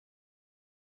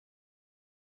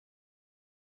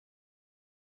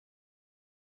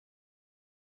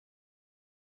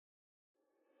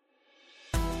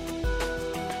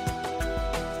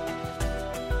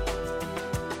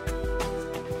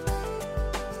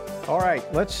All right,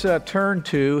 let's turn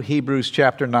to Hebrews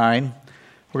chapter 9.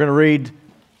 We're going to read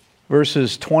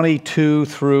verses 22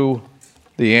 through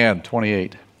the end,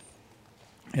 28.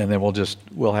 And then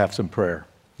we'll have some prayer.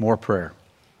 More prayer.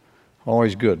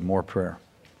 Always good, more prayer.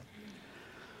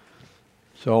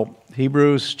 So,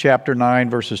 Hebrews chapter 9,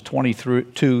 verses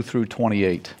 22 through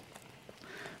 28.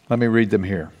 Let me read them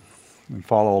here and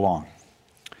follow along.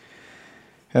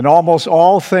 And almost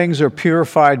all things are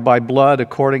purified by blood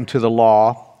according to the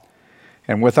law,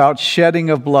 and without shedding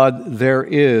of blood there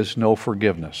is no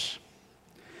forgiveness.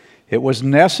 It was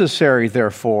necessary,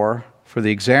 therefore, for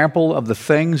the example of the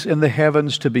things in the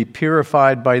heavens to be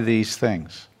purified by these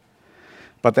things,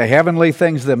 but the heavenly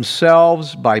things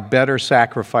themselves by better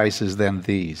sacrifices than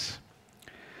these.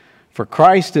 For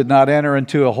Christ did not enter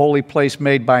into a holy place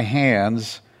made by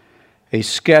hands, a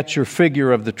sketch or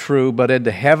figure of the true, but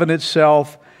into heaven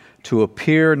itself, to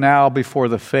appear now before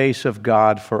the face of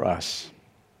God for us.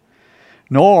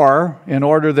 Nor in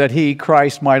order that he,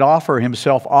 Christ, might offer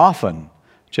himself often,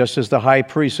 just as the high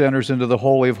priest enters into the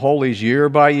Holy of Holies year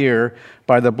by year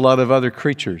by the blood of other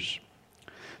creatures.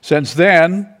 Since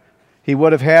then, he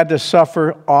would have had to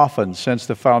suffer often since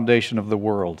the foundation of the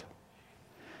world.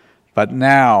 But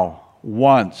now,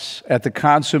 once, at the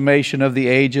consummation of the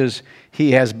ages,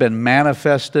 he has been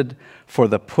manifested for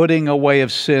the putting away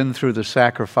of sin through the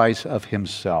sacrifice of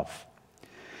himself.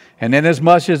 And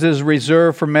inasmuch as it is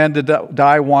reserved for men to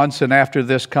die once, and after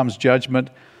this comes judgment,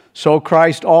 so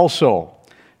Christ also,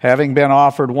 having been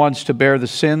offered once to bear the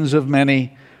sins of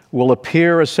many, will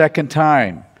appear a second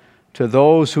time to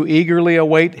those who eagerly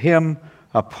await him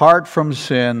apart from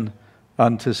sin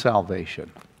unto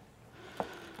salvation.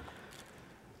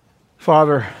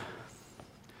 Father,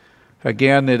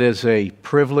 again, it is a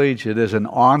privilege, it is an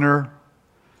honor,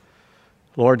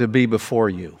 Lord, to be before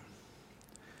you.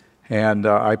 And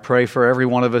I pray for every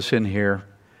one of us in here,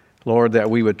 Lord, that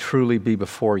we would truly be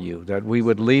before you, that we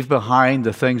would leave behind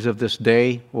the things of this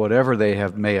day, whatever they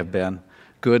may have been,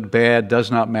 good, bad,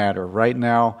 does not matter. Right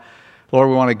now, Lord,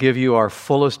 we want to give you our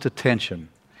fullest attention.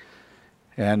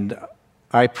 And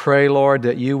I pray, Lord,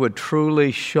 that you would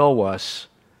truly show us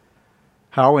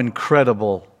how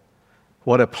incredible,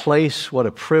 what a place, what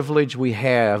a privilege we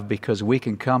have, because we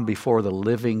can come before the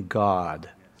living God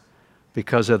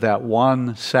because of that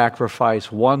one sacrifice,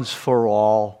 once for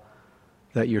all,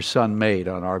 that your Son made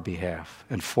on our behalf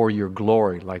and for your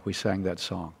glory, like we sang that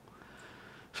song.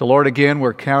 So, Lord, again,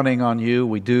 we're counting on you.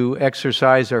 We do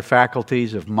exercise our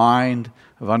faculties of mind,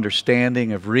 of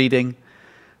understanding, of reading.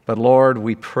 But, Lord,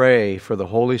 we pray for the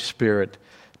Holy Spirit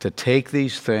to take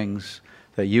these things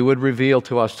that you would reveal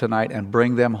to us tonight and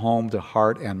bring them home to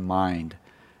heart and mind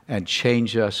and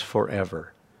change us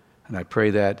forever. And I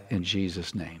pray that in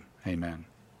Jesus' name. Amen.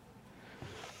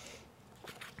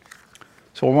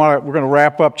 So we're going to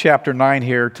wrap up chapter 9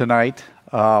 here tonight.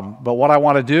 But what I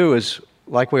want to do is,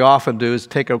 like we often do, is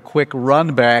take a quick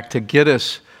run back to get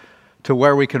us to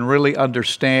where we can really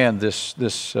understand this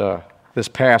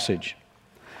passage.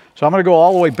 So I'm going to go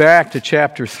all the way back to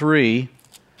chapter 3.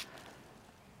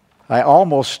 I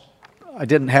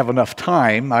didn't have enough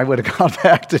time. I would have gone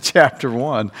back to chapter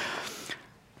 1.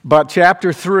 But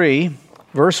chapter 3,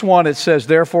 verse 1, it says,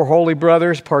 "Therefore, holy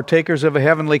brothers, partakers of a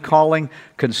heavenly calling,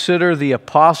 consider the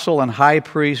apostle and high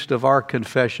priest of our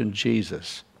confession,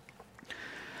 Jesus."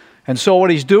 And so what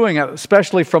he's doing,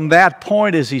 especially from that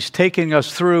point, is he's taking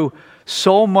us through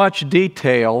so much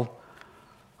detail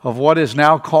of what is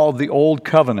now called the Old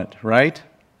Covenant, right?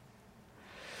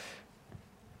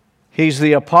 He's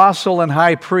the apostle and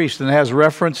high priest, and it has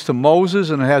reference to Moses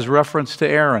and it has reference to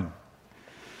Aaron.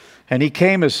 And he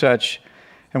came as such.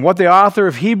 And what the author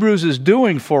of Hebrews is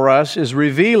doing for us is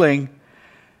revealing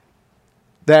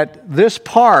that this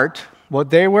part, where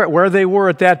they were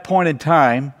at that point in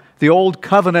time, the old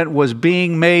covenant was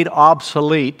being made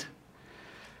obsolete.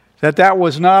 That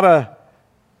was not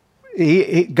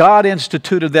God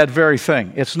instituted that very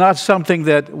thing. It's not something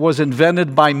that was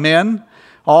invented by men.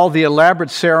 All the elaborate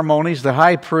ceremonies, the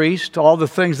high priest, all the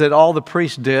things that all the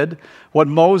priests did, what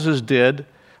Moses did,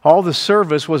 all the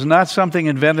service was not something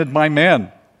invented by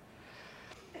men.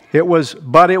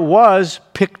 But it was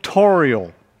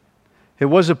pictorial. It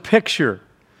was a picture.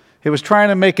 It was trying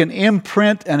to make an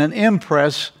imprint and an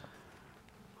impress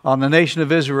on the nation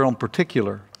of Israel in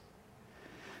particular.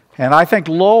 And I think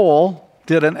Lowell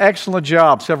did an excellent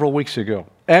job several weeks ago.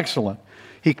 Excellent.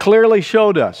 He clearly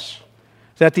showed us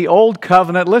that the old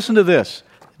covenant, listen to this,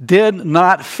 did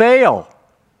not fail.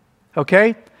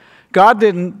 Okay? God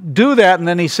didn't do that and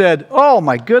then he said, oh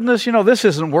my goodness, this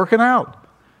isn't working out.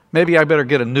 Maybe I better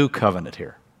get a new covenant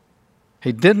here.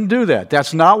 He didn't do that.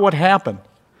 That's not what happened.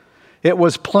 It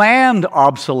was planned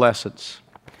obsolescence.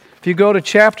 If you go to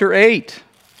chapter 8,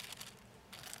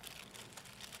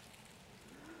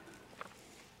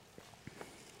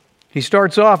 he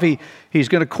starts off, he's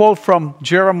going to quote from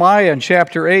Jeremiah in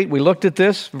chapter 8. We looked at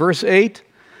this, verse 8.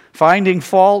 Finding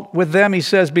fault with them, he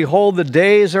says, "Behold, the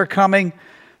days are coming,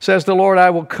 says the Lord, I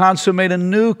will consummate a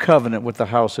new covenant with the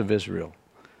house of Israel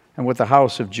and with the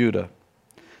house of Judah."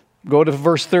 Go to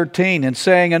verse 13. "In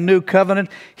saying a new covenant,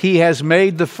 he has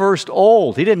made the first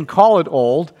old." He didn't call it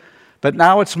old, but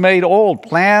now it's made old.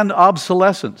 Planned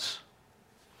obsolescence.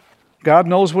 God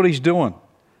knows what he's doing.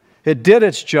 It did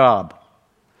its job.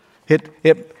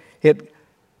 It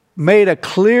made a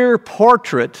clear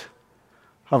portrait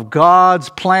of God's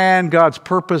plan, God's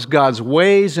purpose, God's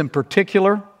ways in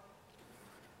particular.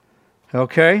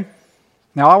 Okay?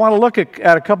 Now I want to look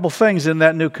at a couple things in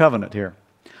that new covenant here.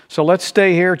 So let's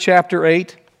stay here, chapter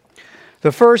 8.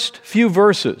 The first few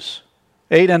verses,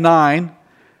 8 and 9,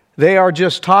 they are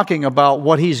just talking about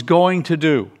what he's going to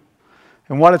do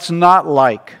and what it's not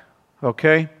like.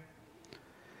 Okay?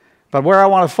 But where I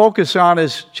want to focus on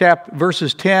is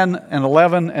verses 10 and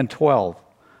 11 and 12.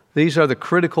 These are the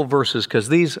critical verses because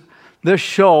this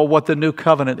show what the new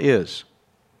covenant is.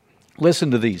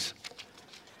 Listen to these.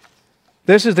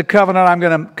 "This is the covenant I'm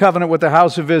going to covenant with the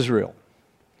house of Israel."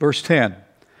 Verse 10.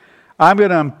 "I'm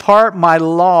going to impart my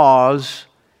laws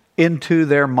into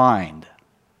their mind."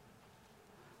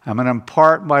 I'm going to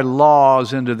impart my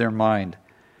laws into their mind.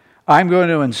 "I'm going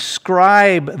to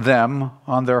inscribe them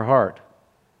on their heart."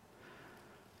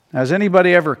 Has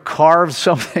anybody ever carved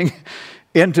something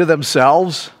into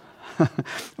themselves?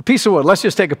 A piece of wood. Let's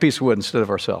just take a piece of wood instead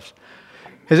of ourselves.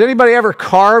 Has anybody ever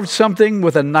carved something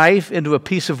with a knife into a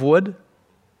piece of wood?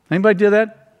 Anybody do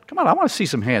that? Come on, I want to see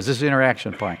some hands. This is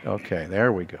interaction point. Okay,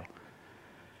 there we go.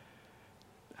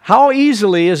 How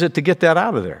easily is it to get that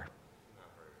out of there?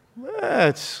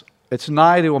 It's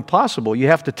nigh to impossible. You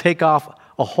have to take off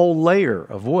a whole layer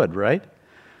of wood, right?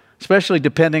 Especially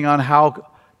depending on how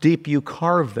deep you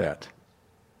carve that.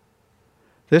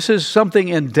 This is something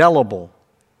indelible.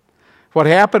 What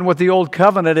happened with the old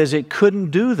covenant is it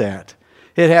couldn't do that.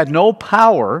 It had no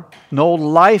power, no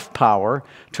life power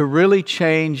to really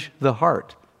change the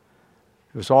heart.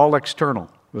 It was all external.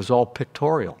 It was all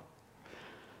pictorial.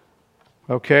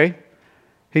 Okay?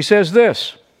 He says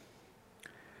this,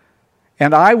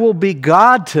 "And I will be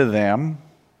God to them,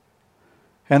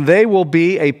 and they will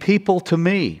be a people to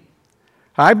me."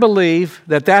 I believe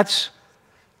that that's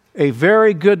a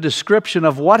very good description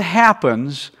of what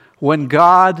happens when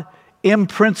God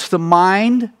imprints the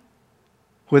mind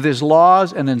with his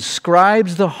laws and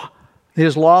inscribes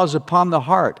his laws upon the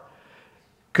heart.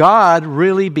 God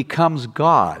really becomes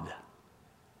God,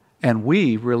 and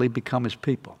we really become his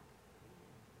people.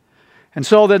 And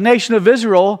so the nation of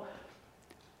Israel,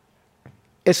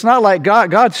 it's not like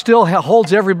God still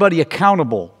holds everybody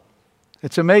accountable.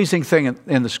 It's an amazing thing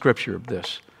in the scripture of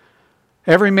this.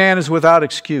 Every man is without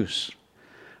excuse.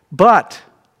 But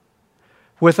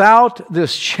without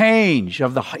this change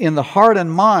in the heart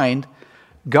and mind,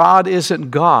 God isn't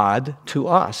God to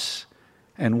us,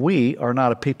 and we are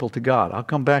not a people to God. I'll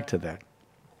come back to that.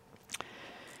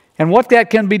 And what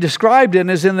that can be described in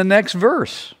is in the next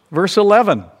verse, verse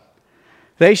 11.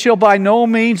 "They shall by no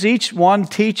means each one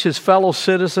teach his fellow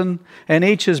citizen and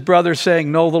each his brother,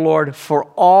 saying, Know the Lord, for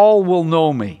all will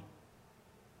know me."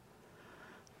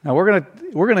 Now we're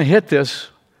going to hit this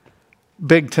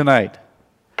big tonight.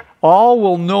 All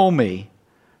will know me,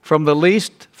 from the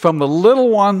little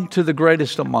one to the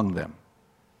greatest among them.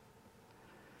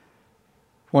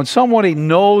 When somebody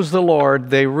knows the Lord,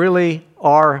 they really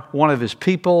are one of his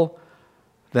people.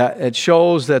 That it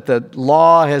shows that the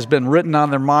law has been written on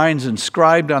their minds,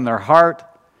 inscribed on their heart,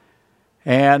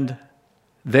 and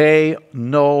they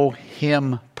know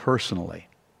him personally.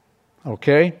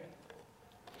 Okay?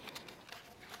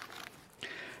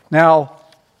 Now,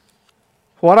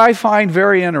 what I find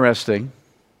very interesting,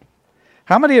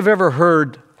 how many have ever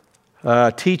heard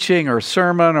teaching or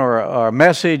sermon or a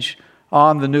message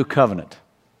on the new covenant?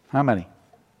 How many?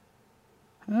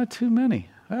 Not too many.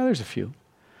 Well, there's a few.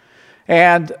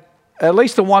 And at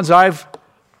least the ones I've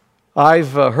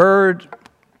heard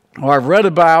or I've read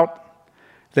about,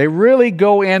 they really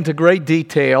go into great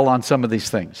detail on some of these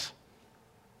things.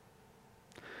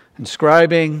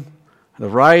 Inscribing, the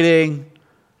writing,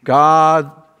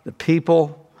 God, the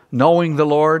people, knowing the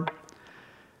Lord.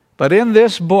 But in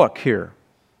this book here,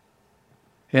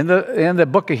 in the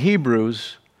book of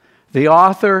Hebrews, the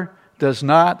author does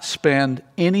not spend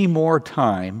any more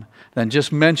time than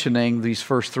just mentioning these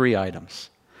first three items.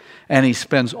 And he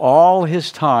spends all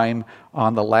his time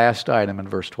on the last item in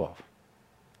verse 12.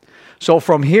 So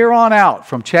from here on out,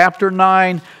 from chapter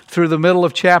 9 through the middle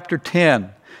of chapter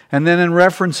 10, and then in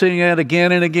referencing it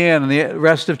again and again, in the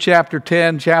rest of chapter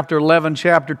 10, chapter 11,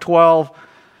 chapter 12,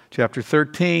 chapter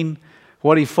 13,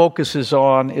 what he focuses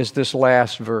on is this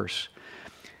last verse.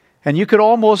 And you could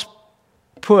almost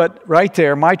put right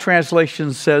there, my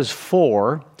translation says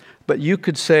for, but you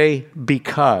could say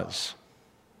because.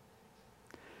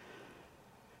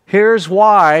 Here's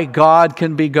why God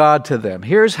can be God to them.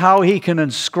 Here's how He can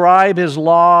inscribe His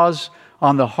laws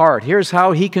on the heart. Here's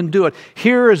how He can do it.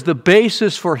 Here is the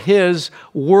basis for His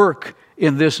work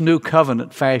in this new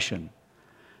covenant fashion.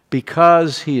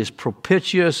 Because He is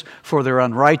propitious for their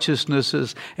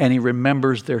unrighteousnesses and He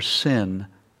remembers their sin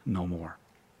no more.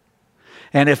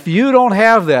 And if you don't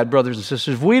have that, brothers and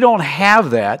sisters, if we don't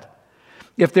have that,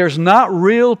 if there's not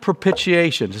real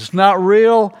propitiation, it's not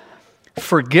real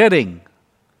forgetting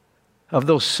of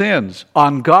those sins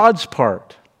on God's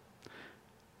part,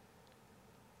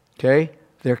 okay,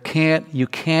 you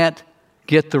can't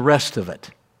get the rest of it.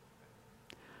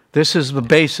 This is the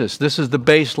basis. This is the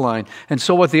baseline. And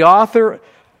so what the author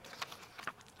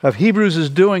of Hebrews is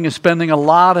doing is spending a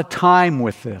lot of time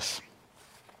with this.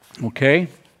 Okay?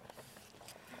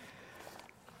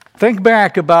 Think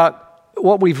back about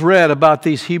what we've read about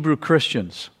these Hebrew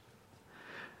Christians.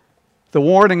 The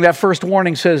warning, that first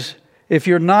warning says, if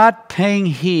you're not paying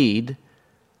heed,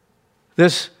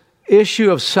 this issue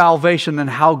of salvation and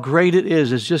how great it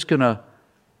is just going to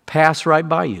pass right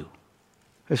by you.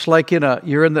 It's like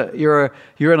you're in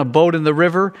a boat in the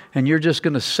river and you're just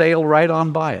going to sail right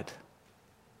on by it.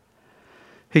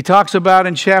 He talks about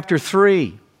in chapter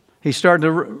 3, he started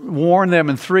to warn them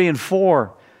in 3 and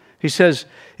 4. He says,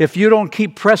 if you don't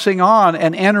keep pressing on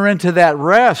and enter into that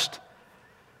rest,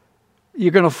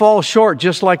 you're going to fall short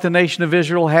just like the nation of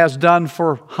Israel has done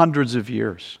for hundreds of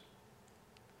years.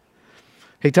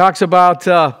 He talks about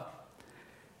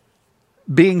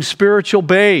being spiritual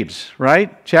babes,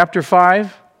 right? Chapter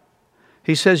 5.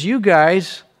 He says, you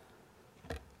guys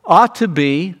ought to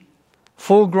be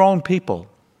full-grown people.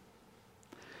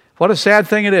 What a sad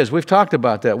thing it is. We've talked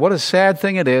about that. What a sad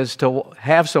thing it is to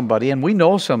have somebody, and we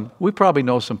probably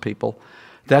know some people,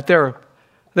 that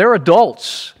they're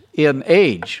adults in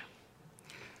age.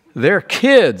 They're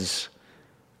kids.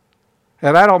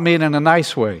 And I don't mean in a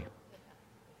nice way.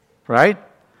 Right?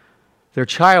 They're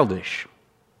childish.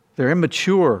 They're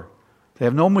immature. They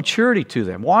have no maturity to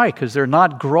them. Why? Because they're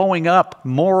not growing up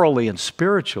morally and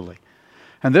spiritually.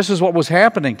 And this is what was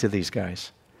happening to these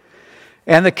guys.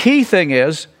 And the key thing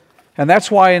is, and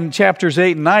that's why in chapters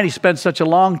 8 and 9 he spent such a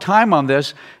long time on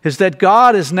this, is that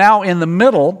God is now in the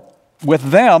middle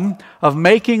with them of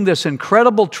making this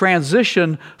incredible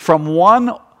transition from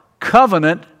one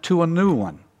covenant to a new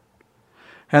one.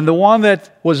 And the one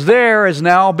that was there is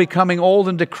now becoming old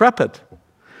and decrepit.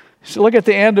 So look at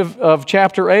the end of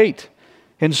chapter 8.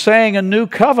 In saying a new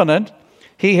covenant,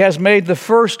 He has made the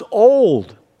first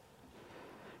old.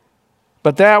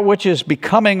 But that which is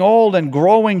becoming old and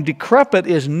growing decrepit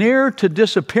is near to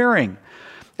disappearing.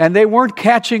 And they weren't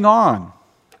catching on.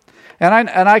 And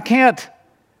I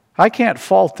can't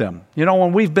fault them. You know,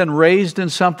 when we've been raised in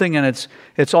something and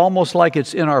it's almost like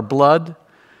it's in our blood,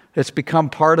 it's become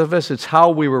part of us, it's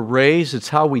how we were raised, it's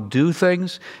how we do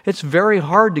things, it's very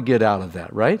hard to get out of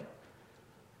that, right?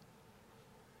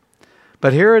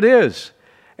 But here it is.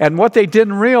 And what they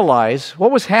didn't realize,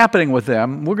 what was happening with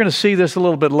them, we're going to see this a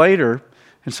little bit later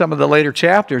in some of the later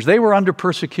chapters, they were under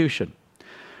persecution.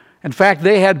 In fact,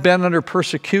 they had been under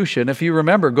persecution. If you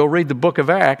remember, go read the book of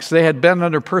Acts. They had been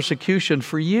under persecution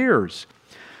for years.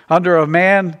 Under a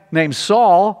man named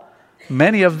Saul,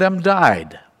 many of them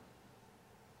died.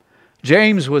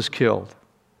 James was killed.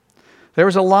 There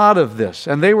was a lot of this,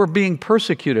 and they were being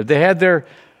persecuted. They had their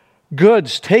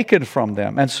goods taken from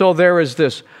them. And so there is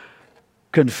this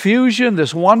confusion,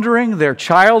 this wondering. They're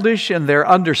childish in their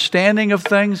understanding of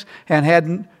things and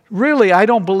had really, I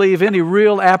don't believe, any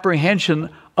real apprehension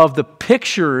of the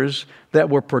pictures that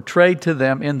were portrayed to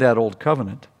them in that old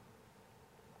covenant.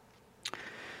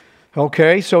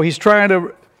 Okay, so he's trying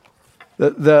to,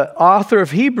 the author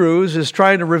of Hebrews is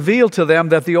trying to reveal to them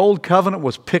that the old covenant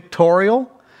was pictorial.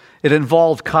 It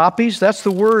involved copies. That's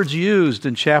the words used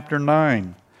in chapter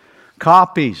 9.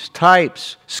 Copies,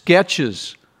 types,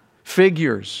 sketches,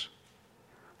 figures.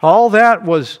 All that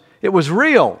it was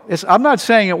real. I'm not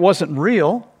saying it wasn't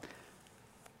real.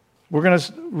 We're going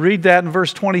to read that in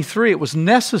verse 23. It was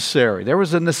necessary. There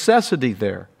was a necessity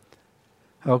there.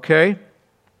 Okay?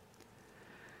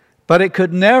 But it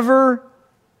could never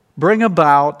bring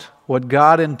about what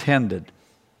God intended.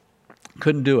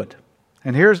 Couldn't do it.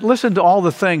 And listen to all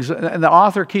the things, and the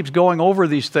author keeps going over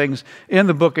these things in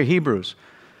the book of Hebrews.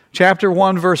 Chapter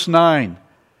 1, verse 9,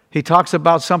 he talks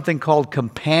about something called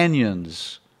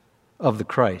companions of the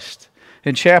Christ.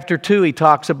 In chapter 2, he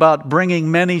talks about bringing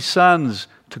many sons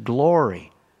to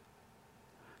glory.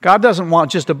 God doesn't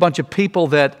want just a bunch of people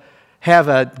that have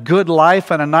a good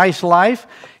life and a nice life.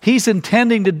 He's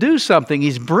intending to do something.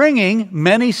 He's bringing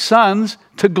many sons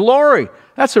to glory.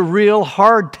 That's a real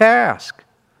hard task.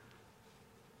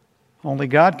 Only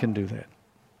God can do that.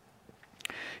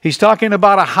 He's talking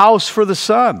about a house for the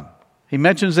son. He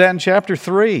mentions that in chapter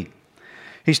 3.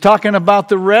 He's talking about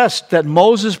the rest that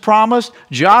Moses promised,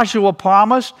 Joshua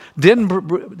promised.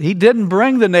 He didn't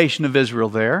bring the nation of Israel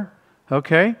there.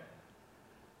 Okay?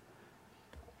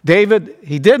 David,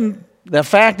 he didn't. The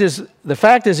fact is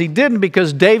he didn't,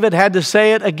 because David had to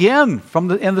say it again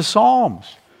in the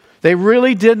Psalms. They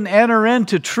really didn't enter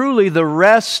into truly the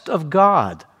rest of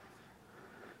God.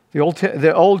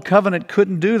 The old covenant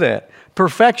couldn't do that.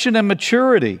 Perfection and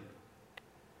maturity.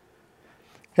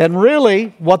 And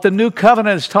really, what the new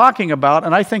covenant is talking about,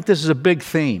 and I think this is a big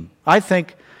theme. I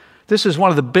think this is one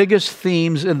of the biggest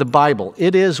themes in the Bible.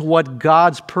 It is what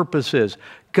God's purpose is.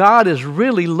 God is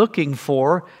really looking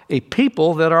for a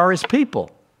people that are His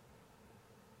people.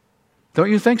 Don't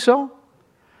you think so?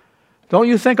 Don't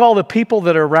you think all the people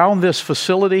that are around this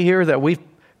facility here that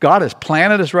God has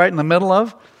planted us right in the middle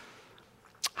of?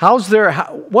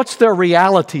 What's their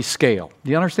reality scale?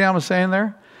 Do you understand what I'm saying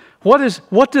there?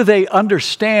 What do they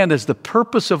understand as the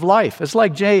purpose of life? It's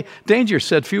like Jay Danger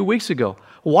said a few weeks ago.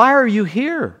 Why are you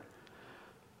here?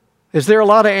 Is there a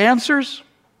lot of answers?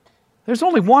 There's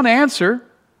only one answer,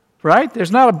 right?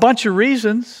 There's not a bunch of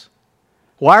reasons.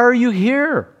 Why are you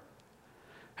here?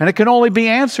 And it can only be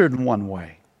answered in one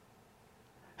way.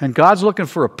 And God's looking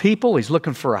for a people. He's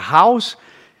looking for a house.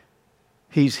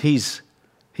 He's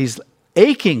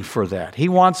aching for that. He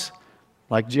wants,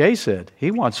 like Jay said, he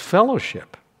wants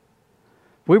fellowship.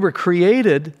 We were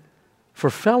created for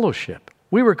fellowship.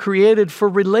 We were created for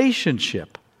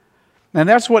relationship. And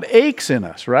that's what aches in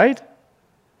us, right?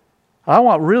 I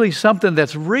want really something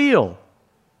that's real.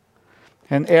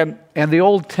 And the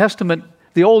Old Testament,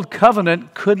 the Old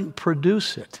Covenant couldn't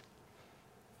produce it.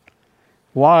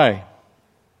 Why?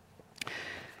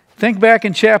 Think back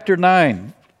in chapter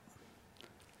 9.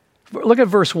 Look at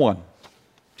verse 1.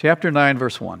 Chapter 9,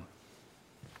 verse 1.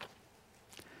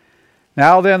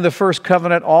 Now then, the first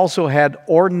covenant also had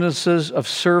ordinances of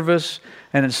service,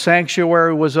 and its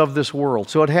sanctuary was of this world.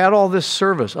 So it had all this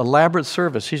service, elaborate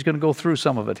service. He's going to go through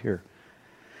some of it here.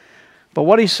 But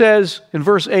what he says in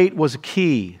verse 8 was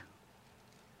key.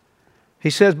 He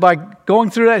says, by going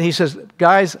through that, he says,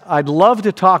 guys, I'd love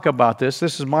to talk about this.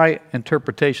 This is my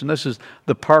interpretation. This is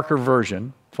the Parker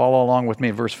version. Follow along with me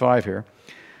in verse 5 here.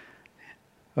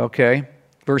 Okay,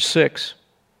 verse 6.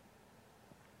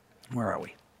 Where are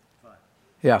we? 5.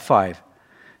 Yeah, 5.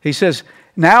 He says,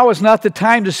 now is not the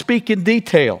time to speak in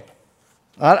detail.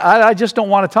 I just don't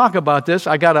want to talk about this.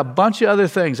 I got a bunch of other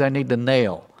things I need to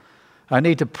nail. I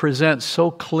need to present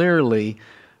so clearly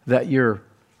that you're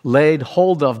laid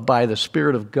hold of by the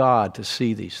Spirit of God to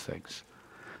see these things.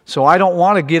 So I don't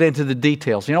want to get into the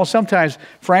details. You know, sometimes,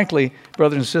 frankly,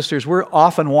 brothers and sisters, we're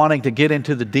often wanting to get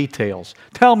into the details.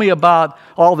 Tell me about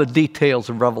all the details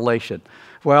of Revelation.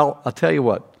 Well, I'll tell you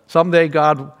what. Someday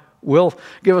God will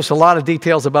give us a lot of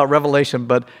details about Revelation,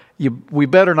 but we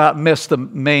better not miss the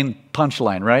main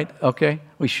punchline, right? Okay?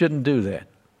 We shouldn't do that.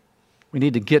 We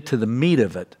need to get to the meat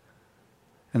of it,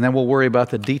 and then we'll worry about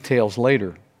the details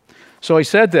later. So he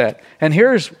said that. And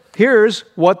here's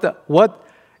what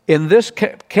in this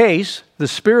case, the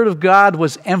Spirit of God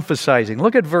was emphasizing.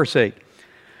 Look at verse 8.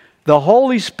 The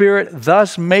Holy Spirit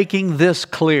thus making this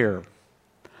clear.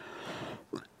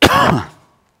 I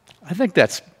think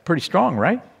that's pretty strong,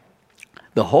 right?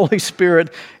 The Holy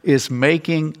Spirit is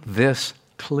making this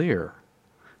clear.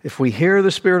 If we hear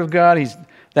the Spirit of God,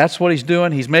 that's what He's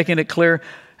doing. He's making it clear.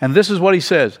 And this is what He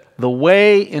says. The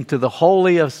way into the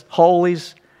Holy of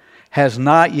Holies has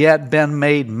not yet been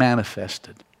made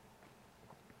manifested.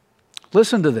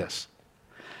 Listen to this.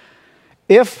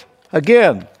 If,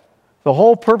 again, the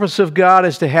whole purpose of God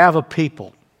is to have a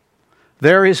people,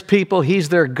 they're His people, He's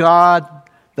their God,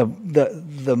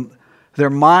 their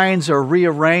minds are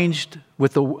rearranged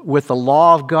with the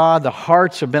law of God, the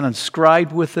hearts have been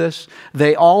inscribed with this,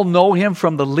 they all know Him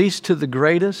from the least to the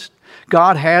greatest.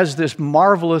 God has this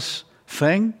marvelous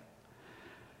thing.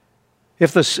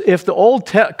 If the old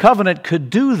covenant could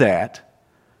do that,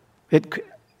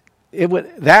 it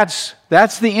would. That's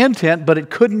the intent, but it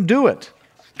couldn't do it.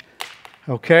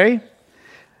 Okay?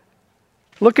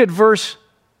 Look at verse.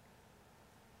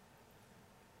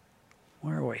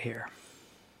 Where are we here?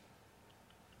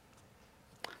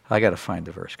 I got to find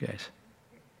the verse, guys.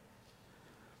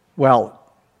 Well,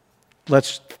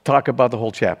 let's talk about the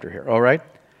whole chapter here, all right?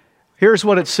 Here's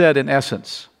what it said in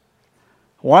essence.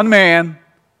 One man,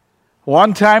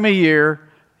 one time a year,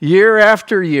 year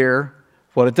after year.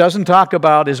 What it doesn't talk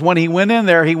about is when he went in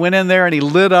there and he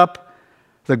lit up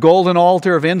the golden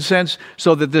altar of incense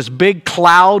so that this big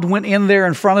cloud went in there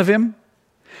in front of him.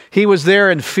 He was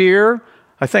there in fear.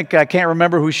 I can't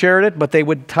remember who shared it, but they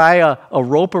would tie a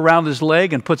rope around his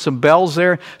leg and put some bells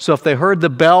there. So if they heard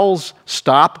the bells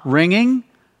stop ringing,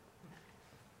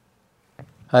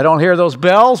 I don't hear those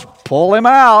bells, pull him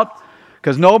out,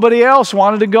 because nobody else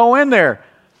wanted to go in there.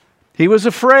 He was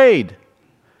afraid.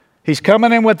 He's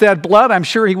coming in with that blood. I'm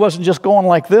sure he wasn't just going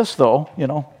like this, though,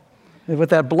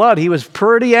 With that blood, he was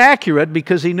pretty accurate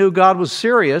because he knew God was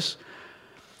serious.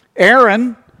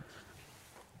 Aaron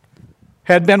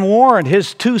had been warned.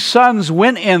 His 2 sons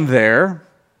went in there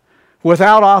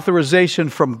without authorization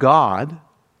from God,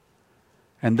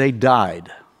 and they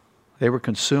died. They were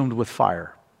consumed with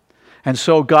fire. And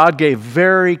so God gave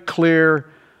very clear,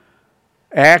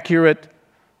 accurate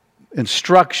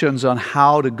instructions on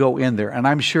how to go in there. And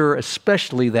I'm sure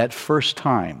especially that first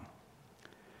time.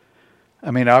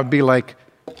 I'd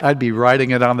be writing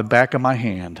it on the back of my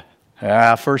hand.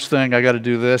 First thing I got to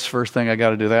do this, first thing I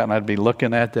got to do that, and I'd be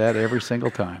looking at that every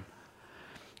single time.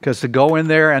 Because to go in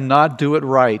there and not do it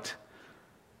right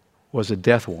was a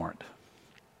death warrant.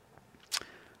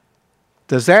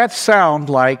 Does that sound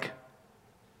like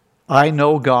I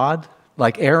know God?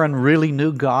 Like Aaron really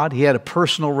knew God? He had a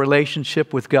personal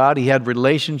relationship with God.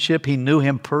 He knew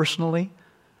Him personally?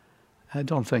 I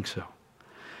don't think so.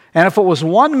 And if it was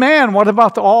one man, what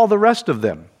about all the rest of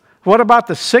them? What about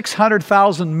the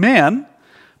 600,000 men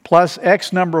plus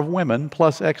X number of women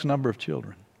plus X number of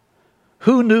children?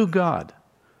 Who knew God?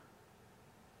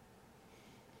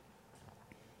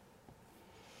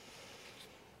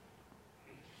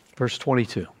 Verse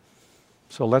 22.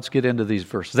 So let's get into these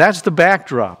verses. That's the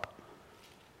backdrop.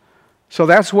 So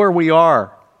that's where we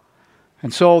are.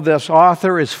 And so this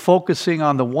author is focusing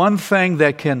on the one thing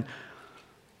that can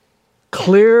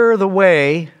clear the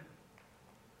way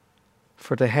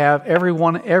for to have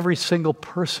every single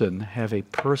person have a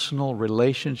personal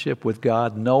relationship with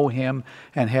God, know Him,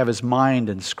 and have His mind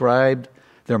inscribed,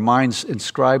 their minds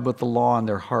inscribed with the law and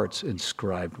their hearts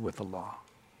inscribed with the law.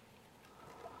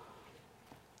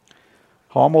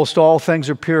 Almost all things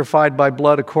are purified by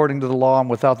blood according to the law, and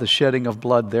without the shedding of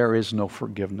blood there is no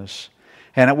forgiveness.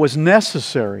 And it was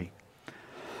necessary.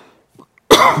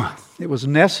 It was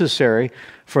necessary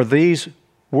for these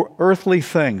earthly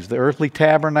things, the earthly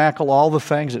tabernacle, all the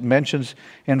things it mentions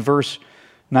in verse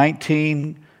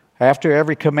 19. After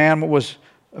every commandment was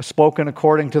spoken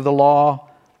according to the law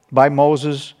by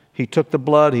Moses, he took the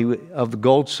blood of the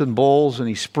goats and bulls and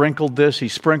he sprinkled this, he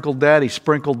sprinkled that, he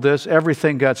sprinkled this.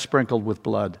 Everything got sprinkled with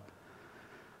blood,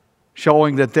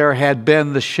 showing that there had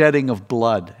been the shedding of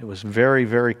blood. It was very,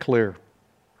 very clear.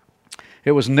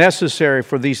 It was necessary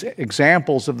for these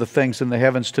examples of the things in the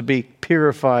heavens to be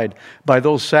purified by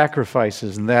those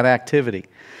sacrifices and that activity.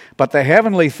 But the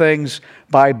heavenly things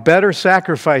by better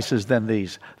sacrifices than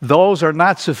these. Those are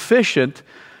not sufficient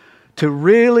to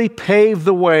really pave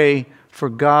the way for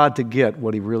God to get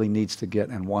what He really needs to get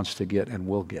and wants to get and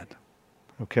will get.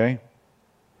 Okay?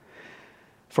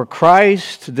 For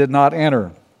Christ did not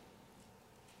enter.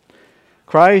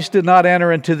 Christ did not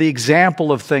enter into the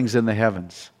example of things in the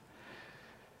heavens.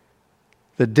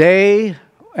 The day,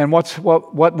 and what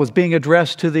was being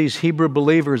addressed to these Hebrew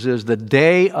believers is the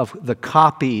day of the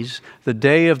copies, the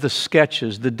day of the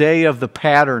sketches, the day of the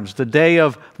patterns, the day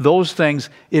of those things,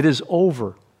 it is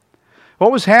over.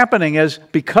 What was happening is,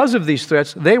 because of these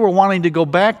threats, they were wanting to go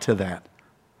back to that.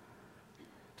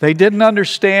 They didn't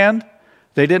understand.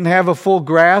 They didn't have a full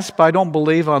grasp, I don't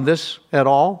believe, on this at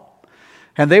all.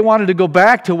 And they wanted to go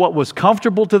back to what was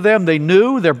comfortable to them. They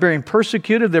knew they're being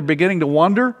persecuted. They're beginning to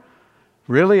wonder,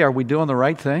 really, are we doing the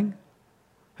right thing?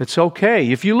 It's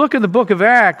okay. If you look in the book of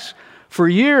Acts for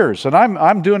years, and I'm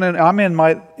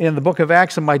in the book of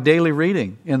Acts in my daily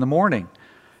reading in the morning,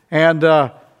 and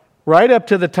right up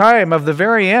to the time of the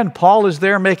very end, Paul is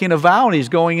there making a vow, and he's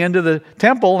going into the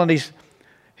temple, and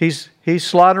he's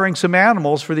slaughtering some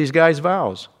animals for these guys'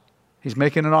 vows. He's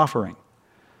making an offering.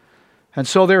 And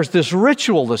so there's this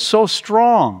ritual that's so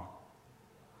strong.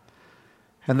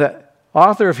 And the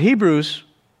author of Hebrews,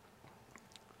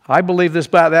 I believe this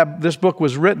book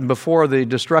was written before the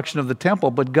destruction of the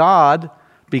temple, but God,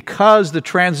 because the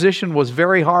transition was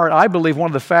very hard, I believe one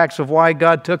of the facts of why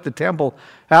God took the temple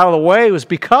out of the way was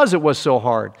because it was so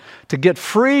hard to get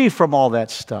free from all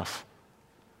that stuff.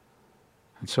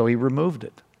 And so He removed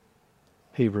it.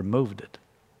 He removed it.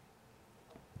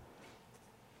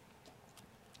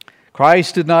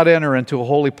 Christ did not enter into a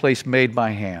holy place made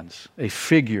by hands, a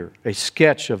figure, a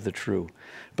sketch of the true,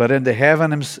 but into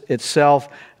heaven itself,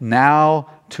 now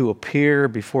to appear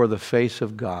before the face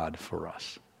of God for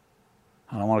us.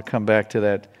 And I want to come back to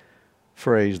that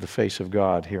phrase, the face of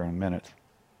God, here in a minute.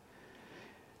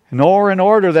 Nor in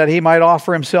order that he might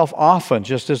offer himself often,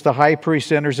 just as the high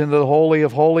priest enters into the Holy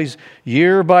of Holies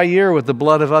year by year with the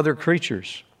blood of other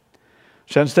creatures.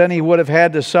 Since then he would have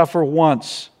had to suffer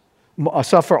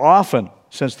often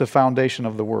since the foundation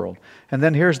of the world. And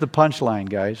then here's the punchline,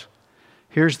 guys.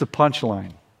 Here's the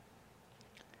punchline.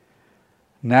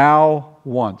 Now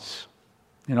once.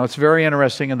 You know, it's very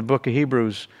interesting in the book of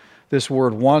Hebrews, this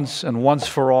word once and once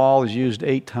for all is used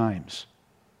 8 times.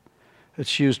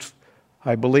 It's used,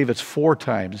 I believe it's 4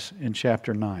 times in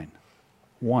chapter 9.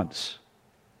 Once.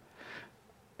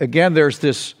 Again, there's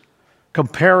this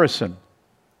comparison.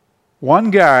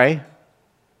 One guy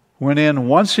went in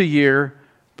once a year,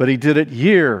 but he did it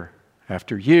year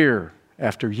after year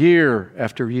after year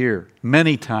after year,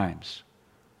 many times.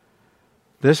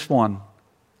 This one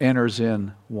enters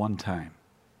in one time.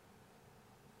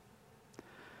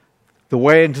 The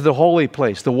way into the holy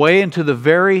place, the way into the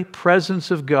very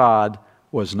presence of God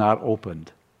was not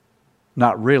opened.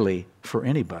 Not really for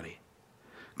anybody.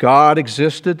 God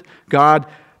existed. God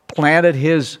planted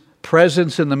His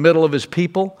presence in the middle of His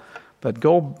people. But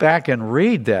go back and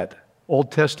read that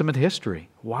Old Testament history.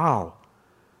 Wow.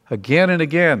 Again and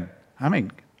again. I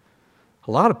mean,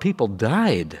 a lot of people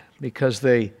died because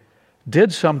they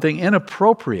did something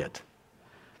inappropriate.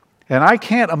 And I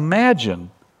can't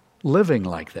imagine living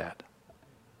like that.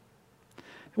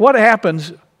 What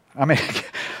happens, I mean,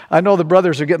 I know the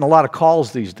brothers are getting a lot of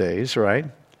calls these days, right?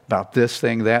 About this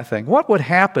thing, that thing. What would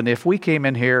happen if we came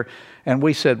in here and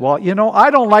we said, well, you know, I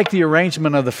don't like the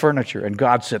arrangement of the furniture. And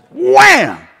God said,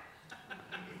 wham!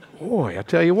 Boy, I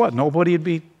tell you what, nobody would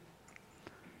be,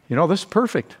 you know, this is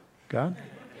perfect, God.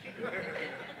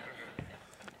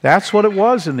 That's what it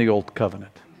was in the Old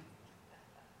Covenant.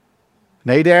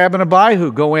 Nadab and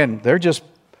Abihu go in.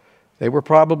 They were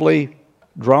probably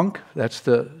drunk.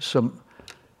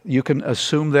 You can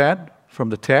assume that from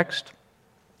the text.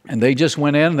 And they just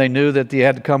went in. They knew that you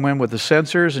had to come in with the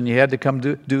censers and you had to come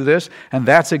do this. And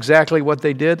that's exactly what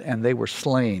they did. And they were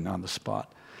slain on the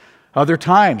spot. Other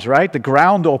times, right? The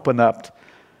ground opened up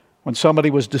when somebody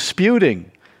was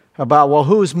disputing about, well,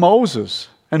 who's Moses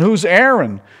and who's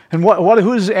Aaron? And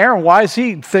who's Aaron? Why does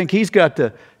he think he's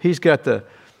the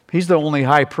only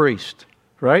high priest,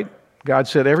 right? God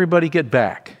said, everybody get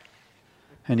back.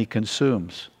 And He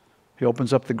consumes. He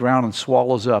opens up the ground and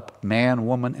swallows up man,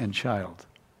 woman, and child.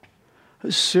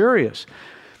 It's serious.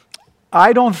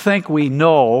 I don't think we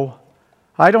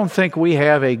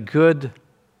have a good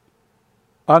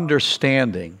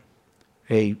understanding,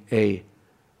 a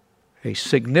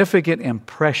significant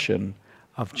impression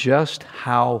of just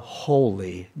how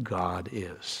holy God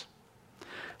is.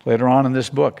 Later on in this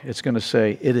book, it's going to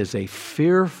say, it is a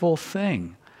fearful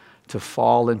thing to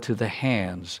fall into the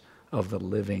hands of the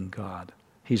living God.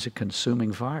 He's a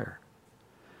consuming fire.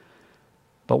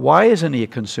 But why isn't He a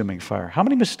consuming fire? How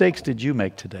many mistakes did you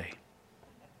make today?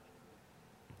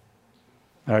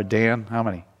 All right, Dan, how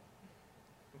many?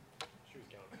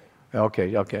 Okay.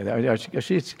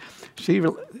 She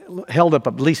held up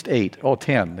at least 8. Oh,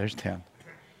 10. There's 10.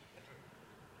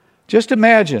 Just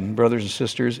imagine, brothers and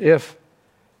sisters, if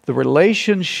the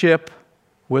relationship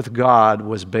with God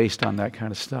was based on that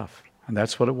kind of stuff. And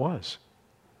that's what it was.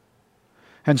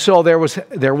 And so there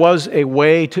was a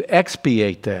way to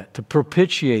expiate that, to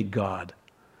propitiate God.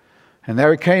 And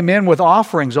there it came in with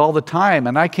offerings all the time.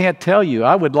 And I can't tell you,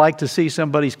 I would like to see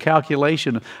somebody's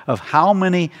calculation of how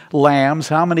many lambs,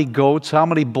 how many goats, how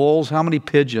many bulls, how many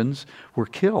pigeons were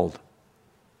killed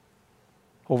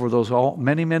over those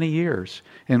many, many years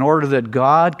in order that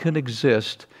God could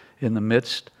exist in the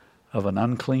midst of an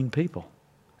unclean people,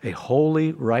 a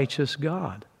holy, righteous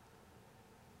God.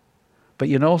 But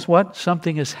you know what?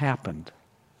 Something has happened.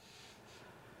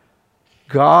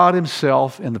 God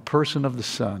Himself, in the person of the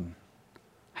Son,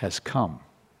 has come,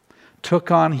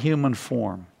 took on human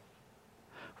form,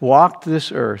 walked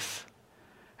this earth,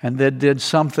 and then did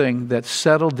something that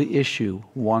settled the issue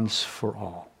once for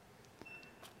all.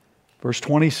 Verse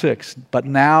 26, but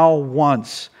now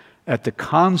once, at the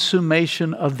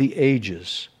consummation of the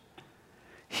ages,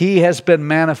 He has been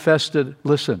manifested,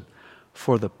 listen,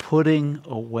 for the putting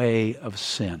away of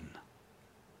sin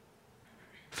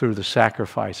through the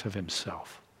sacrifice of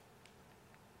Himself.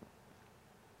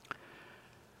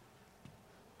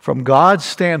 From God's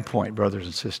standpoint, brothers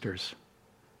and sisters,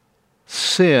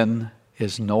 sin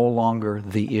is no longer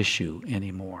the issue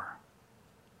anymore.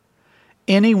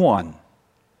 Anyone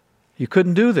You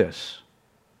couldn't do this.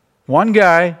 One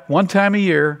guy, one time a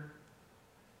year,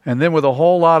 and then with a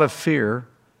whole lot of fear,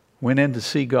 went in to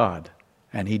see God.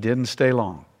 And he didn't stay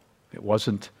long.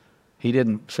 He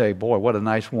didn't say, boy, what a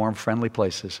nice, warm, friendly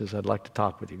place this is. I'd like to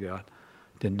talk with you, God.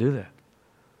 Didn't do that.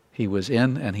 He was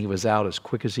in and he was out as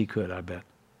quick as he could, I bet.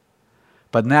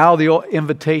 But now the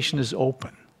invitation is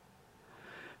open.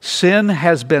 Sin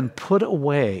has been put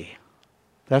away.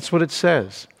 That's what it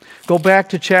says. Go back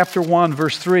to chapter 1,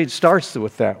 verse 3. It starts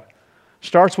with that.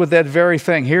 Starts with that very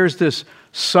thing. Here's this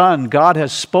Son. God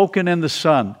has spoken in the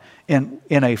Son in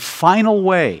a final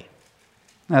way.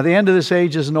 Now, the end of this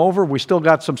age isn't over. We still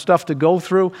got some stuff to go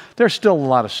through. There's still a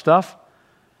lot of stuff.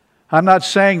 I'm not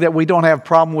saying that we don't have a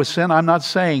problem with sin. I'm not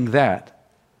saying that.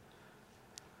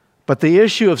 But the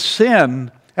issue of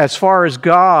sin, as far as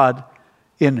God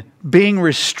in being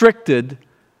restricted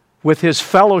with His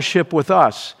fellowship with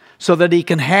us so that He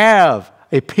can have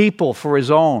a people for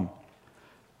His own,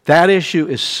 that issue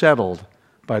is settled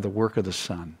by the work of the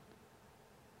Son.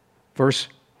 Verse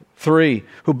 3,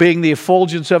 who being the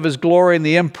effulgence of His glory and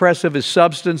the impress of His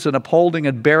substance and upholding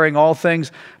and bearing all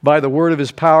things by the word of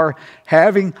His power,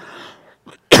 having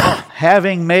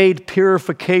made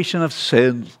purification of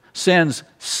sins,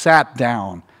 sat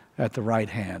down at the right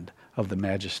hand of the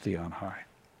Majesty on high.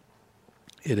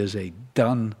 It is a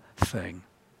done thing.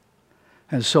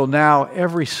 And so now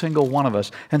every single one of us,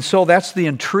 and so that's the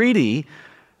entreaty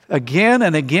again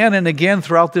and again and again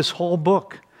throughout this whole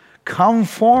book. Come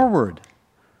forward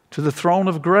to the throne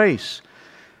of grace.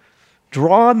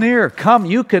 Draw near. Come,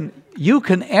 you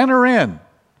can enter in.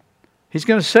 He's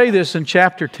going to say this in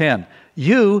chapter 10.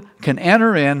 You can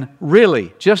enter in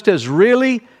really, just as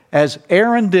really as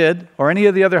Aaron did, or any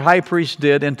of the other high priests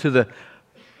did, into the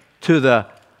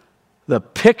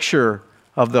picture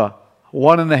of the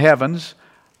one in the heavens.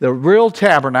 The real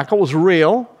tabernacle was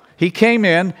real. He came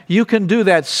in. You can do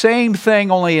that same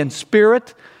thing, only in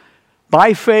spirit.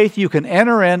 By faith, you can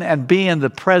enter in and be in the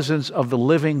presence of the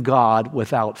living God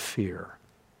without fear.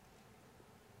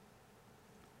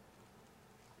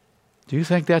 Do you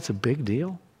think that's a big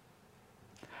deal?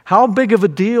 How big of a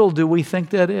deal do we think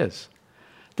that is?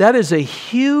 That is a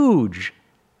huge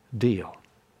deal.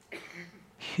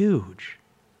 Huge.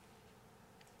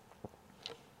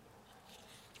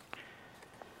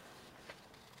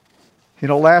 You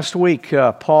know, last week,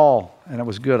 Paul, and it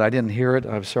was good, I didn't hear it,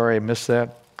 I'm sorry I missed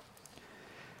that.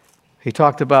 He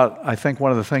talked about, I think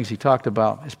one of the things he talked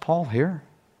about, is Paul here?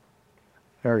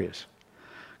 There he is.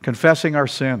 Confessing our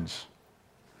sins.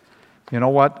 You know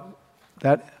what?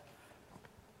 That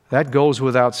goes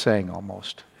without saying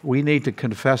almost. We need to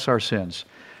confess our sins.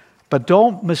 But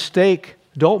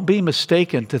don't be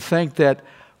mistaken to think that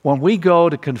when we go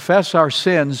to confess our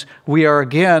sins, we are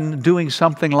again doing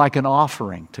something like an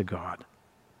offering to God.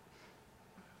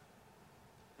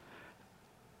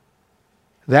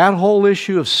 That whole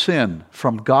issue of sin,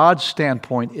 from God's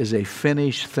standpoint, is a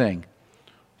finished thing.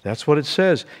 That's what it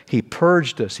says. He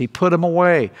purged us. He put them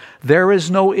away. There is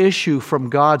no issue from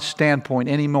God's standpoint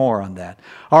anymore on that.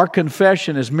 Our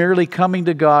confession is merely coming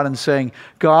to God and saying,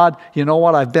 God, you know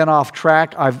what? I've been off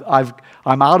track.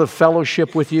 I'm out of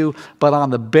fellowship with you. But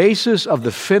on the basis of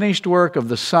the finished work of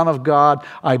the Son of God,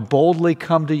 I boldly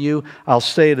come to you. I'll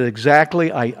say it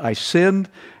exactly. I sinned,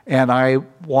 and I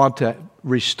want to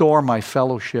restore my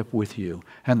fellowship with you.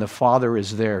 And the Father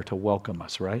is there to welcome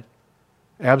us, right?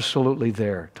 Absolutely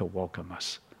there to welcome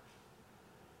us.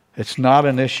 It's not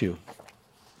an issue.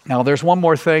 Now, there's one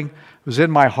more thing. It was in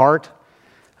my heart.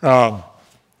 I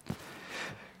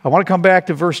want to come back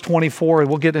to verse 24, and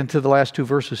we'll get into the last two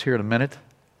verses here in a minute.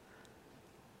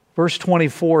 Verse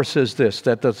 24 says this,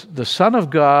 that the Son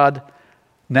of God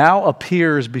now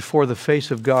appears before the face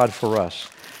of God for us.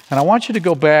 And I want you to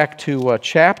go back to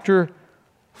chapter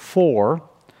 4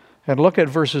 and look at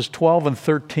verses 12 and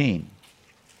 13.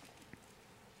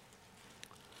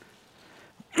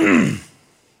 You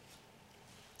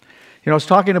know, it's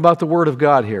talking about the Word of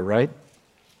God here, right?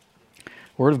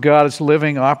 Word of God is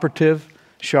living, operative,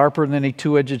 sharper than any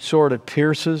two-edged sword. It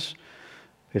pierces.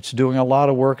 It's doing a lot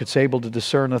of work. It's able to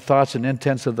discern the thoughts and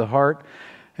intents of the heart.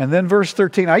 And then verse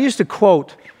 13. I used to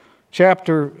quote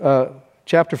chapter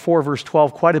 4, verse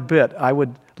 12 quite a bit. I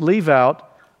would leave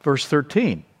out verse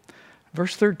 13.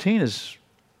 Verse 13 is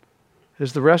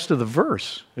the rest of the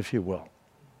verse, if you will.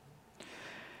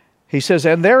 He says,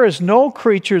 and there is no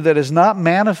creature that is not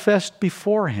manifest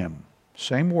before Him.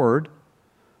 Same word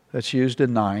that's used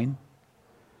in 9.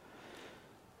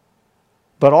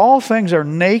 But all things are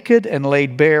naked and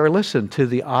laid bare, listen, to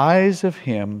the eyes of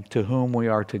Him to whom we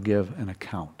are to give an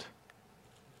account.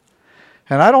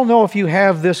 And I don't know if you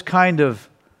have this kind of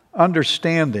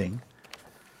understanding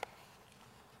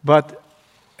But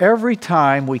every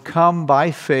time we come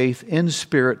by faith in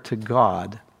spirit to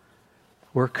God,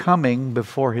 we're coming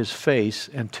before His face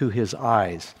and to His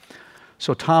eyes.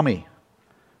 So Tommy,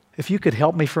 if you could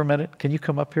help me for a minute, can you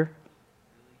come up here?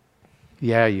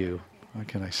 Yeah, you. What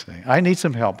can I say? I need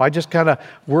some help. I just kind of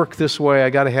work this way. I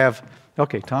got to have...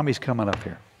 Okay, Tommy's coming up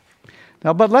here.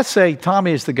 Now, but let's say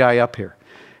Tommy is the guy up here,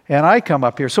 and I come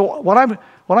up here. So what I'm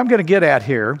going to get at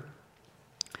here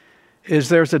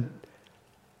is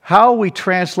how we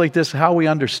translate this, how we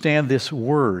understand this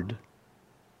word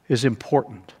is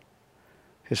important.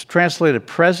 It's translated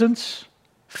presence,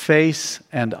 face,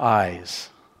 and eyes.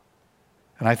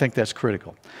 And I think that's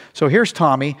critical. So here's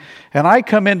Tommy, and I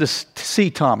come in to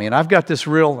see Tommy, and I've got this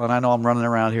reel, and I know I'm running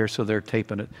around here, so they're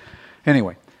taping it.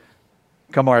 Anyway,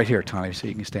 come right here, Tommy, so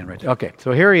you can stand right there. Okay,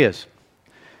 so here he is.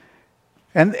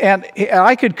 And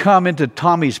I could come into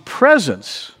Tommy's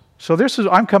presence. So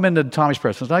I'm coming into Tommy's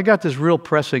presence. I got this real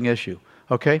pressing issue,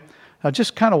 okay? Now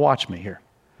just kind of watch me here.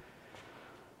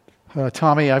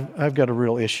 Tommy, I've got a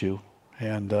real issue,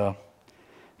 and,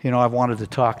 I've wanted to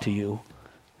talk to you.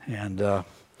 And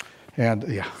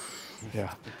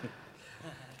yeah.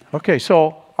 Okay,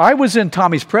 so I was in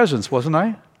Tommy's presence, wasn't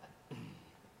I?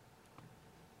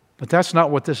 But that's not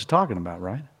what this is talking about,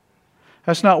 right?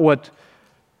 That's not what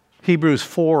Hebrews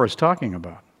 4 is talking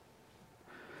about.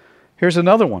 Here's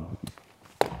another one.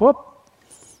 Whoop.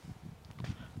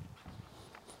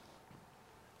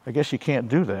 I guess you can't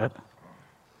do that.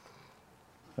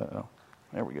 Uh-oh.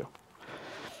 There we go.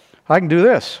 I can do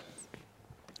this.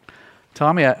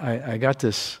 Tommy, I got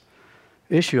this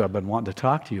issue I've been wanting to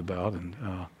talk to you about, and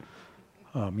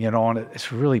and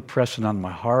it's really pressing on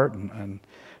my heart, and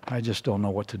I just don't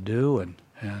know what to do,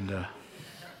 and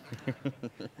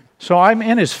so I'm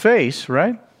in his face,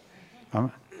 right?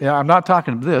 I'm not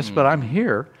talking to this, but I'm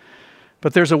here.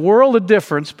 But there's a world of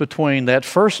difference between that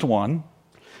first one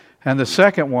and the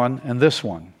second one and this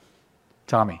one.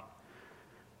 Tommy,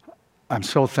 I'm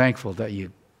so thankful that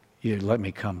you let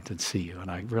me come to see you,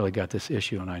 and I really got this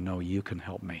issue, and I know you can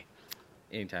help me.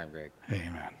 Anytime, Greg.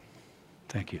 Amen.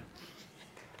 Thank you.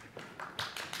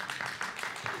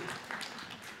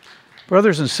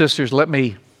 Brothers and sisters, let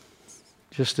me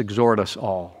just exhort us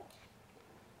all.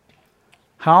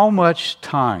 How much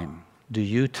time do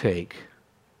you take?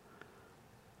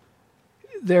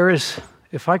 There is,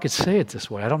 if I could say it this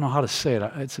way, I don't know how to say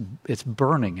it, it's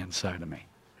burning inside of me.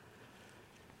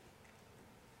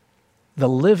 The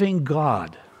living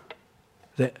God,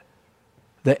 the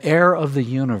heir of the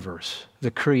universe,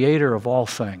 the creator of all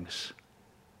things,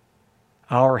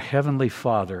 our Heavenly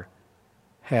Father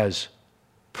has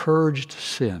purged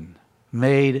sin,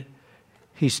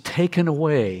 He's taken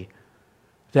away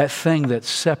that thing that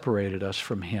separated us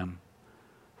from Him.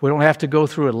 We don't have to go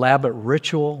through elaborate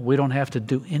ritual. We don't have to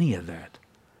do any of that.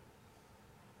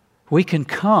 We can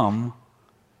come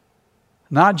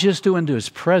not just into His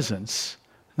presence,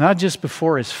 not just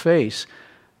before His face,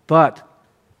 but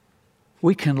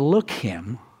we can look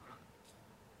Him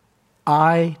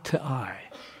eye to eye.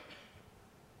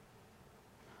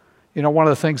 One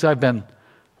of the things I've been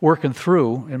working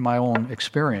through in my own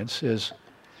experience is,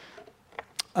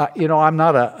 I'm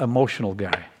not an emotional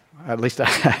guy. At least I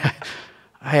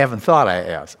haven't thought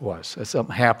I was.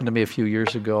 Something happened to me a few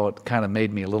years ago. It kind of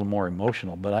made me a little more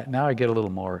emotional, but now I get a little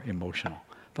more emotional.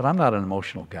 But I'm not an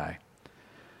emotional guy.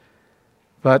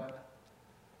 But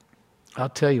I'll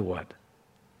tell you what.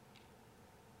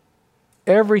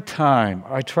 Every time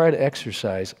I try to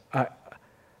exercise,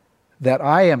 that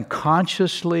I am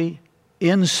consciously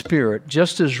in spirit,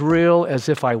 just as real as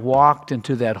if I walked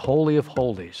into that Holy of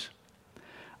Holies.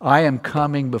 I am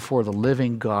coming before the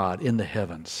living God in the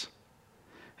heavens,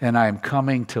 and I am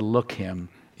coming to look Him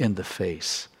in the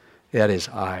face, at His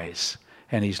eyes,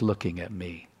 and He's looking at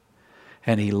me.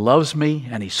 And He loves me,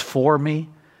 and He's for me.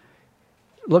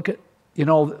 Look at,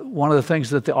 one of the things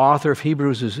that the author of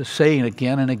Hebrews is saying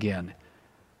again and again.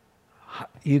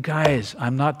 You guys,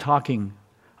 I'm not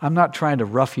trying to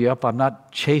rough you up. I'm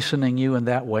not chastening you in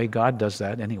that way. God does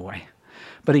that anyway.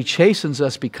 But He chastens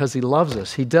us because He loves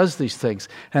us. He does these things.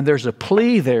 And there's a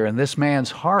plea there in this man's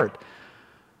heart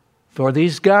for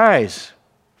these guys,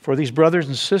 for these brothers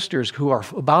and sisters who are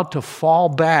about to fall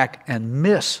back and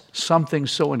miss something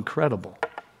so incredible.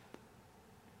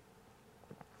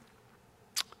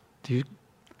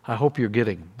 I hope you're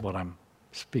getting what I'm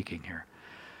speaking here.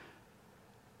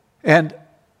 And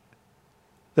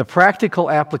the practical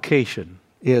application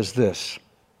is this.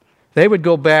 They would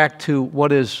go back to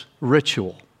what is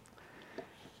ritual.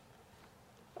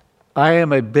 I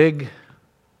am a big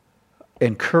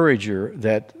encourager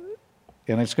that,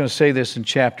 and it's going to say this in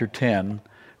chapter 10,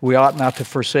 We ought not to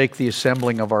forsake the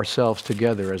assembling of ourselves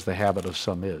together as the habit of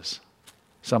some is.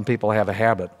 Some people have a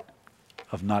habit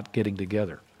of not getting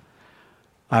together.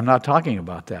 I'm not talking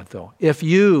about that, though. If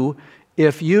you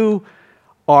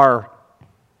are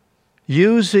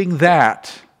using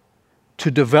that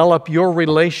to develop your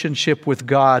relationship with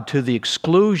God to the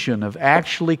exclusion of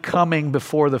actually coming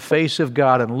before the face of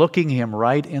God and looking Him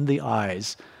right in the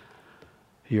eyes,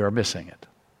 you are missing it.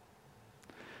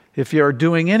 If you are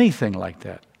doing anything like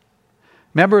that.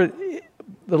 Remember,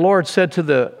 the Lord said to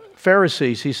the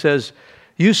Pharisees, He says,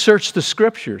 you search the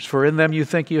Scriptures, for in them you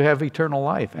think you have eternal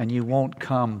life, and you won't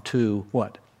come to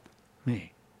what?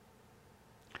 Me.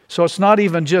 So it's not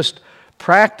even just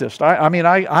practiced.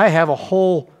 I have a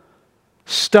whole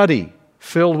study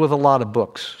filled with a lot of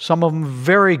books. Some of them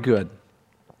very good.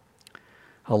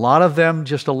 A lot of them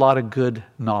just a lot of good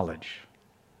knowledge.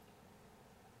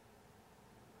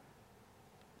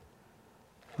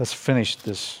 Let's finish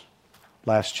this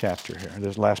last chapter here,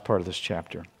 this last part of this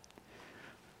chapter.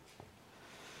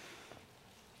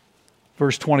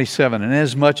 Verse 27,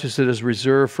 inasmuch as it is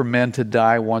reserved for men to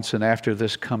die once, and after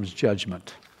this comes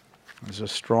judgment. This is a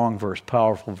strong verse,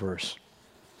 powerful verse.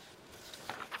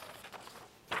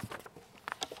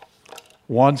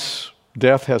 Once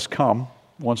death has come,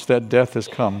 once that death has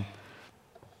come,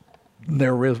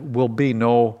 there will be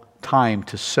no time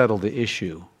to settle the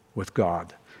issue with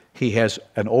God. He has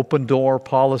an open door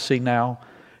policy now.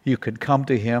 You can come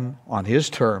to Him on His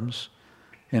terms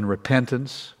in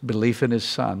repentance, belief in His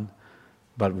Son,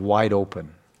 but wide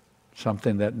open,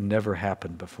 something that never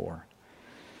happened before.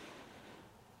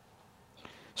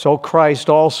 So Christ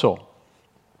also,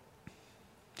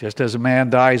 just as a man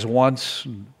dies once,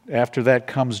 after that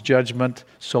comes judgment,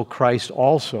 so Christ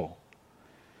also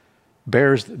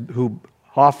bears, who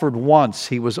offered once,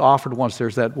 He was offered once,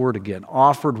 there's that word again,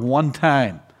 offered one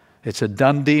time. It's a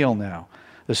done deal now.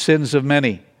 The sins of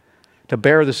many. To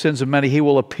bear the sins of many, He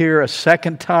will appear a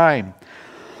second time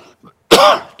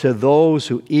to those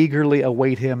who eagerly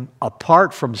await Him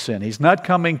apart from sin. He's not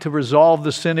coming to resolve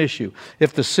the sin issue.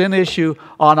 If the sin issue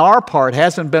on our part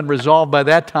hasn't been resolved by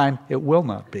that time, it will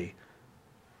not be.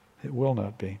 It will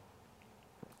not be.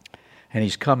 And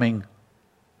He's coming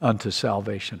unto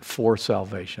salvation, for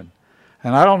salvation.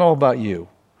 And I don't know about you,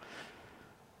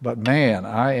 but man,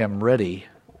 I am ready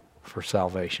for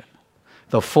salvation.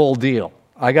 The full deal.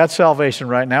 I got salvation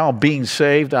right now. I'm being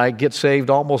saved. I get saved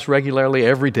almost regularly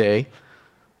every day.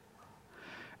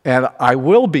 And I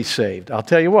will be saved. I'll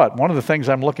tell you what, one of the things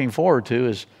I'm looking forward to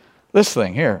is this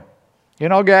thing here. You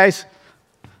know, guys,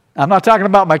 I'm not talking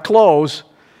about my clothes.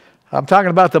 I'm talking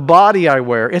about the body I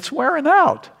wear. It's wearing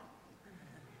out.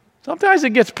 Sometimes it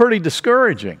gets pretty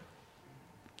discouraging.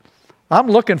 I'm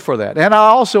looking for that. And I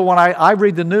also, when I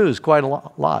read the news quite a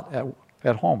lot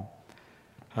at home,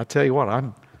 I'll tell you what,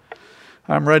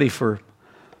 I'm ready for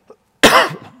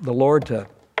the Lord to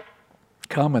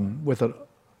come and with an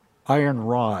iron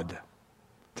rod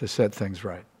to set things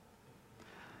right.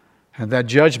 And that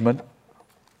judgment,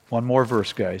 one more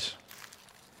verse, guys.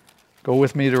 Go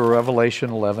with me to Revelation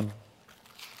 11.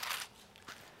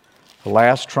 The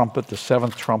last trumpet, the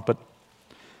seventh trumpet,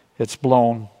 it's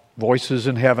blown. Voices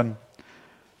in heaven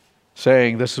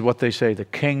saying, this is what they say, the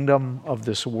kingdom of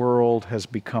this world has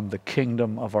become the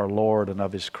kingdom of our Lord and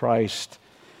of His Christ,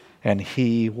 and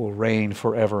He will reign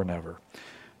forever and ever.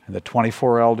 And the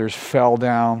 24 elders fell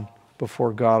down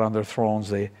before God on their thrones.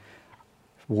 They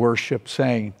worshiped,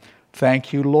 saying,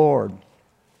 thank you, Lord,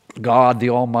 God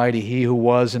the Almighty, He who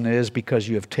was and is, because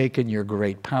you have taken your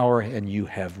great power and you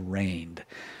have reigned.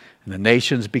 And the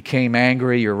nations became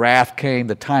angry, your wrath came,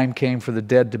 the time came for the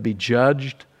dead to be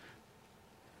judged.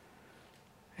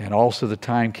 And also the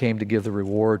time came to give the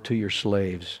reward to your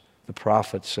slaves, the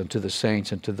prophets, and to the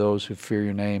saints, and to those who fear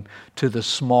your name, to the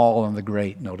small and the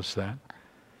great, notice that,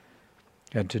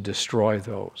 and to destroy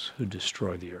those who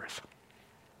destroy the earth.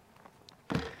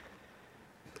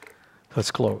 Let's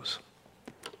close.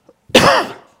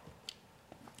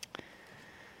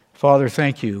 Father,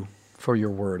 thank you for your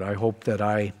word. I hope that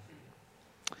I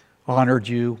honored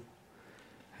you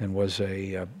and was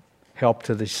a help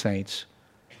to the saints.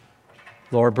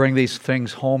 Lord, bring these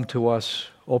things home to us,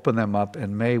 open them up,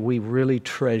 and may we really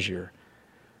treasure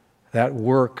that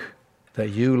work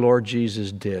that you, Lord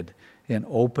Jesus, did in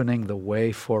opening the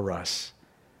way for us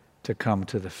to come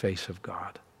to the face of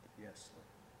God. Yes.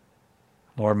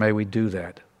 Lord, may we do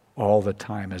that all the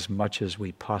time as much as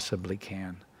we possibly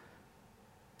can.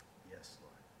 Yes,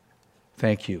 Lord.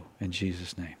 Thank you in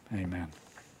Jesus' name. Amen.